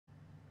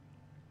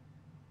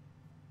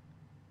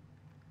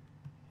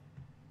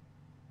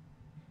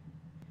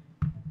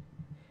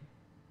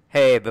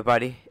Hey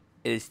everybody,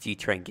 it is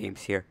G-Train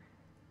Games here,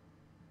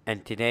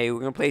 and today we're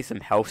gonna play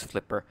some House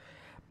Flipper.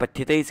 But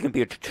today's gonna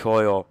be a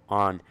tutorial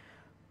on.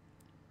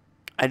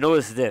 I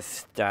noticed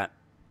this that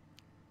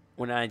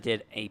when I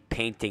did a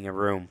painting a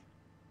room.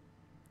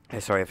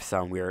 Sorry if I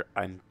sound weird.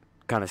 I'm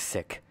kind of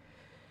sick.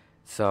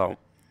 So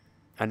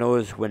I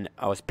noticed when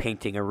I was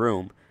painting a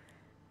room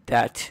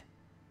that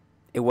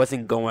it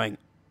wasn't going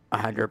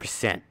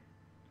 100%,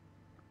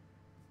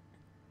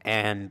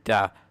 and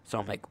so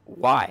I'm like,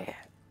 why?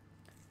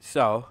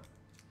 So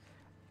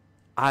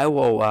I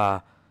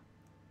will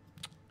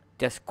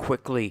just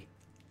quickly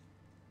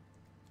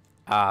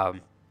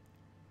um,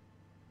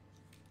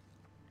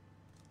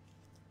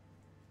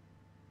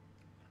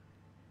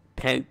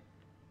 paint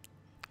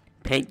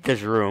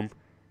this room,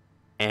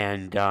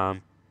 and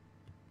I'll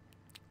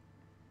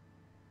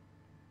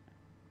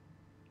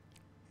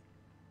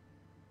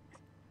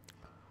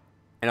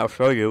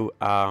show you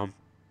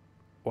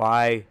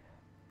why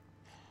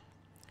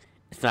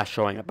it's not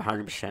showing up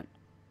 100%.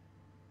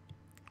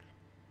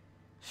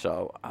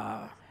 So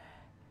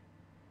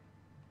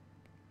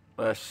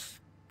let's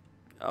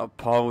I'll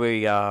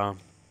probably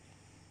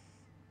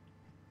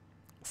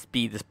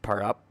speed this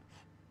part up.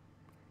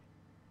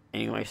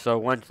 Anyway, so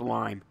once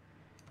lime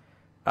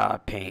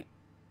paint.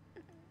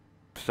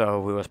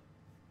 So we was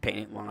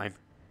painting lime.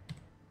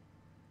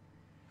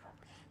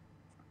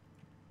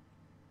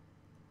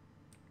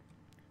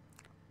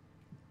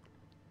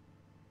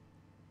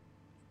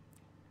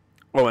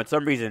 Oh, and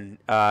some reason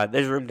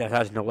there's a room that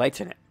has no lights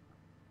in it,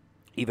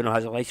 even though it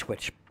has a light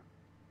switch.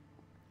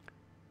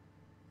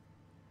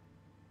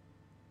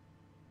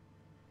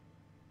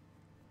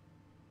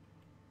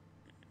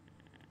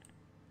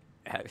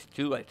 It has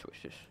two light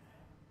switches.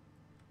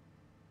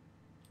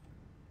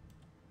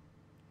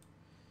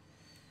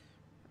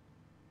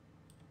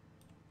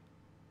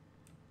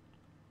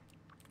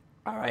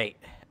 All right.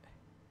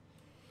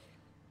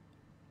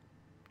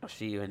 I'll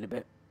see you in a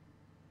bit.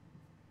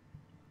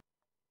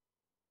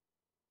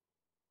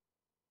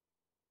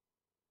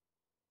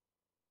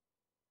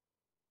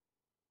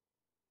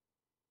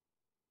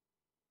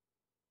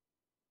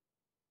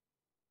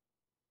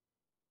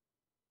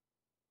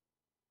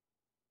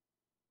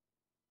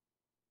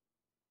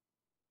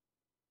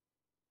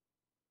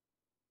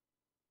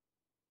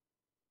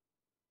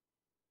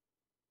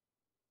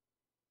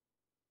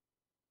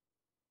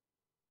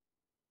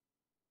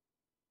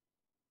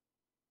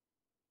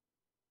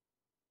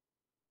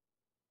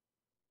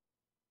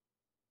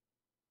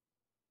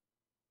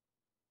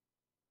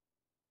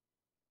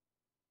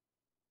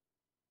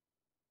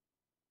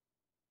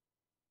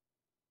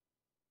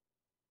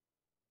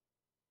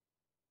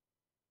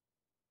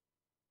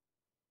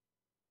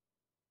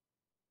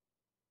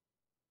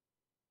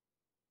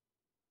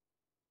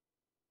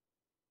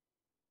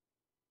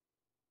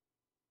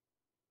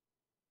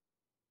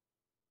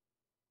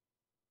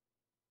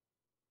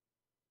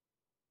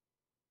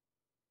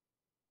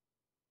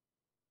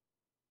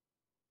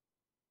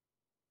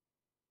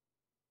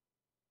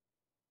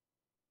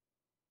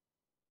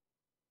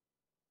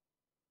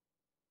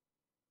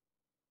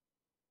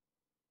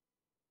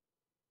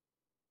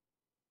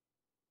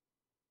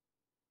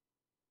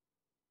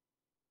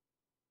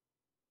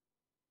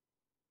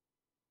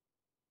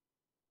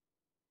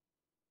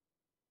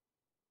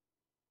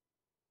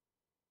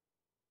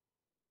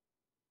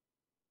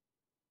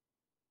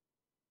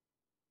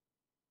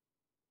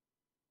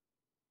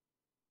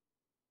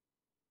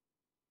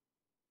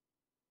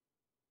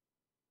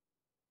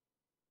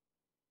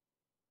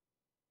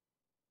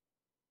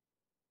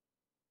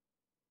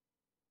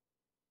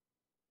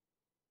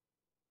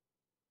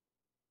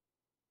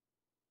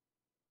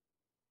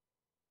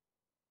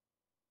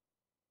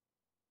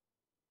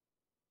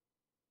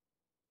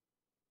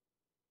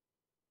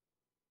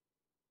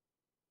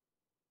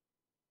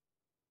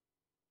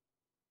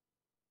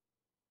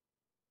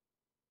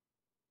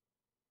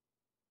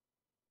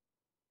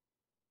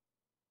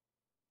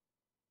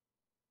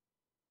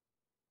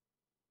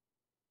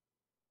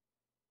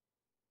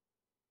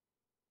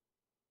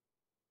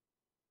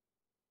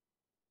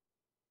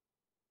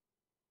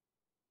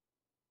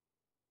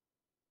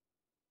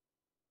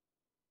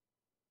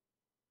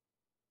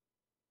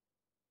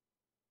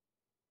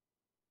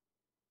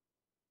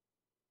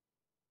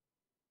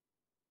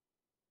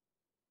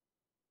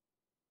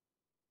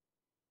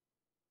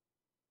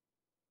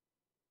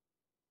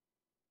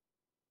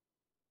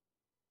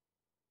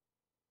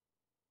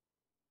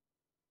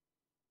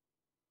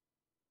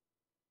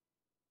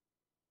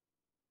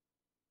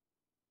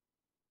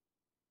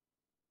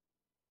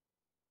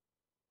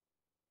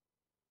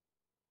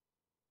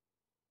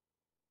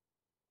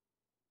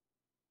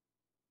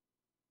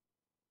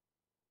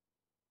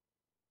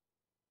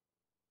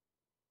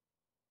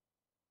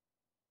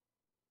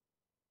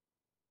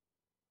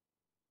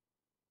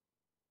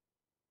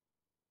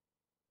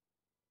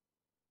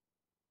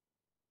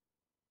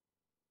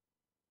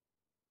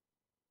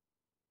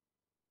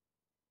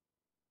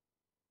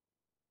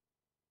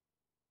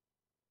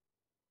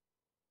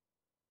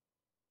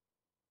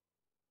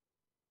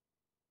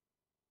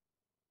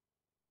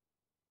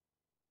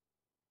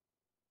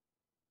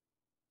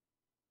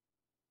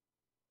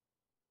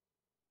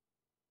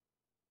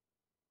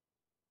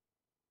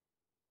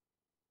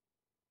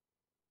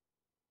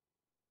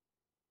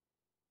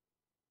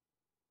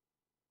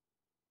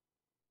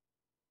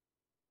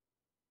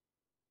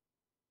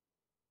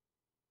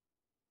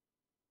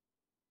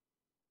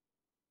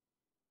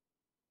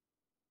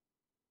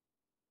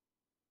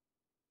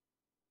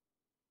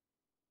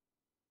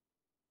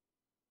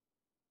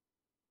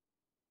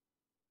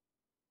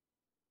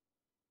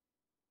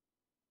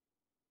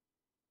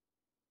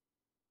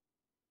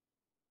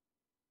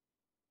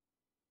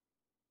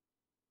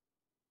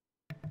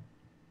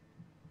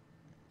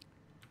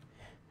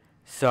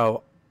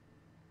 So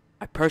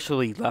I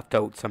partially left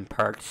out some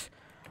parts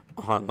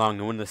along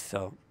the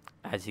windowsill,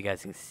 as you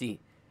guys can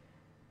see.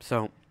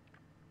 So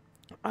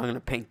I'm gonna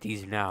paint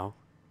these now,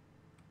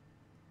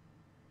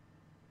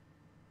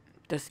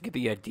 just to give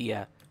you an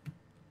idea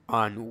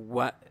on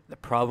what the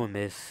problem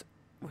is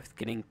with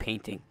getting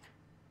painting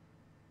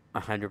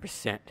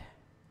 100%.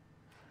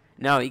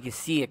 Now you can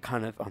see it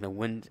kind of on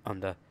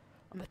the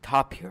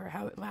top here,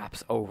 how it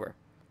laps over.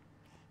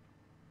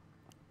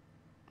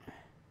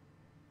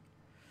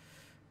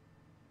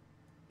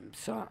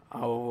 So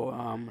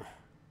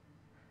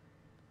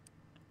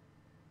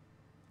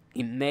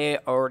you may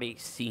have already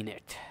seen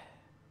it.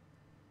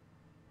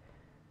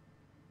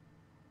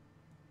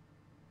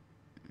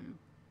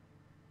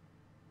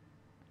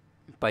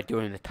 By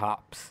doing the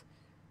tops.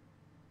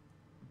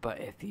 But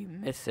if you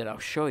miss it, I'll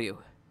show you.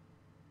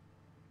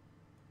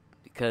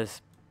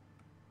 Because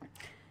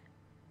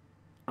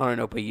I don't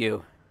know about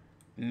you,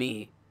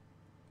 me,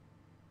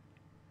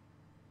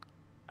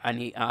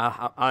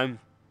 I'm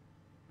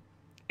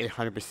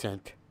 100%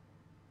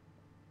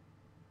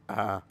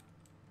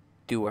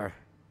 doer.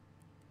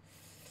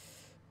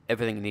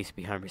 Everything needs to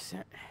be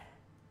 100%.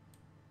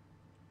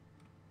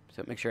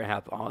 So make sure I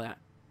have all that.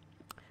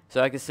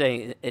 So I can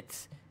say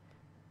it's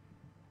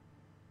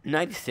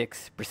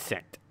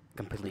 96%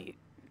 complete.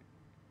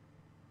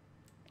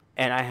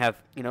 And I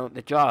have,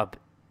 the job,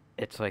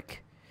 it's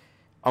like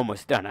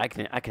almost done. I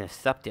can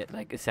accept it.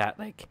 Like it's at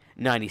like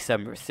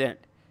 97%.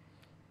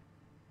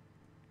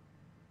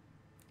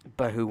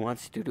 But who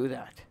wants to do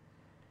that?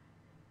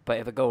 But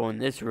if I go in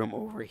this room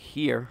over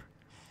here,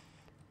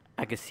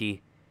 I can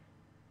see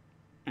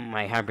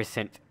my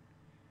 100%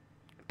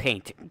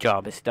 paint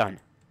job is done.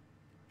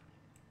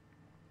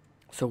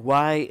 So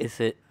why is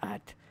it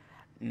at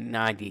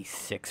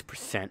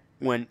 96%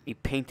 when you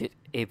painted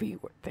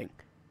everything?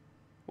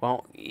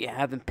 Well, you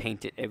haven't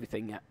painted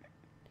everything yet.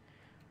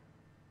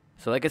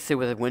 So like I said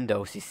with the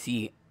windows, you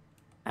see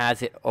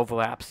as it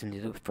overlaps into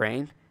the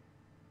frame,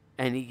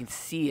 and you can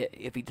see it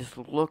if you just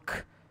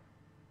look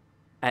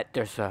at,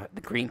 there's the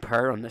green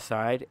part on the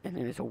side, and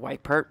then there's a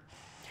white part.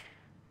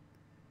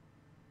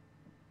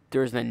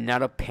 There's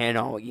another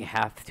panel you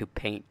have to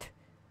paint.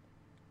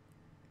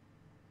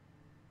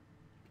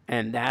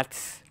 And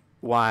that's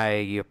why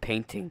your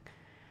painting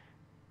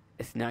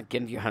is not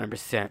getting you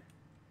 100%.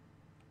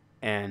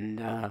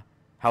 And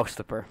House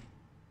Flipper.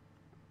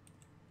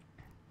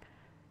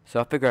 So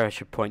I figure I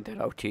should point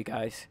that out to you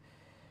guys.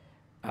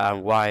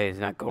 Why it's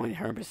not going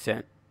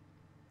 100%.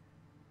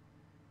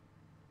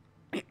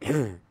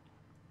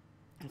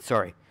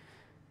 Sorry.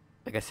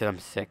 Like I said, I'm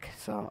sick.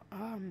 So,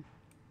 and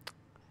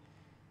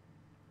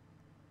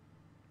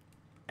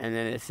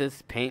then it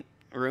says paint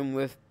room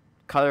with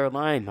color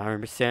line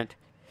 100%.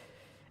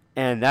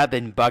 And that's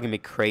been bugging me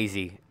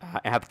crazy. I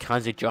have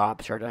tons of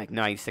jobs that are like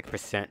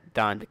 96%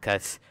 done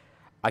because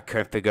I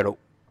couldn't figure out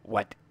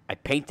what I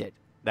painted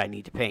that I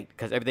need to paint.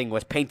 Because everything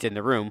was painted in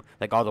the room.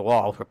 Like all the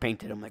walls were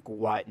painted. I'm like,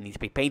 what needs to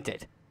be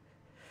painted?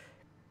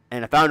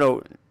 And I found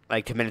out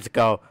like 2 minutes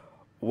ago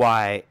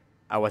why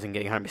I wasn't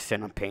getting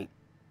 100% on paint.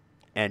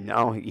 And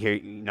now you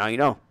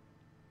know.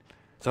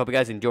 So I hope you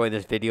guys enjoyed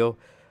this video.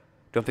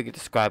 Don't forget to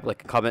subscribe,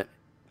 like, and comment.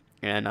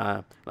 And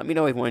let me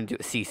know if you want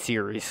to see a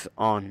series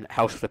on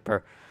House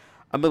Flipper.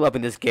 I'm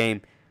loving this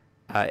game.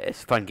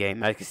 It's a fun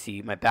game. As you can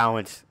see, my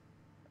balance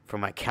for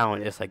my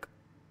account is like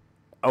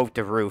out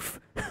the roof.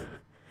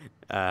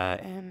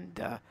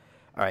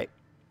 Alright.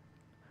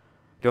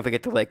 Don't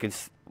forget to like,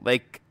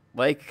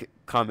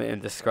 comment,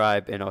 and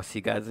subscribe. And I'll see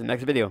you guys in the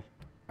next video.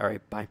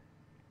 Alright, bye.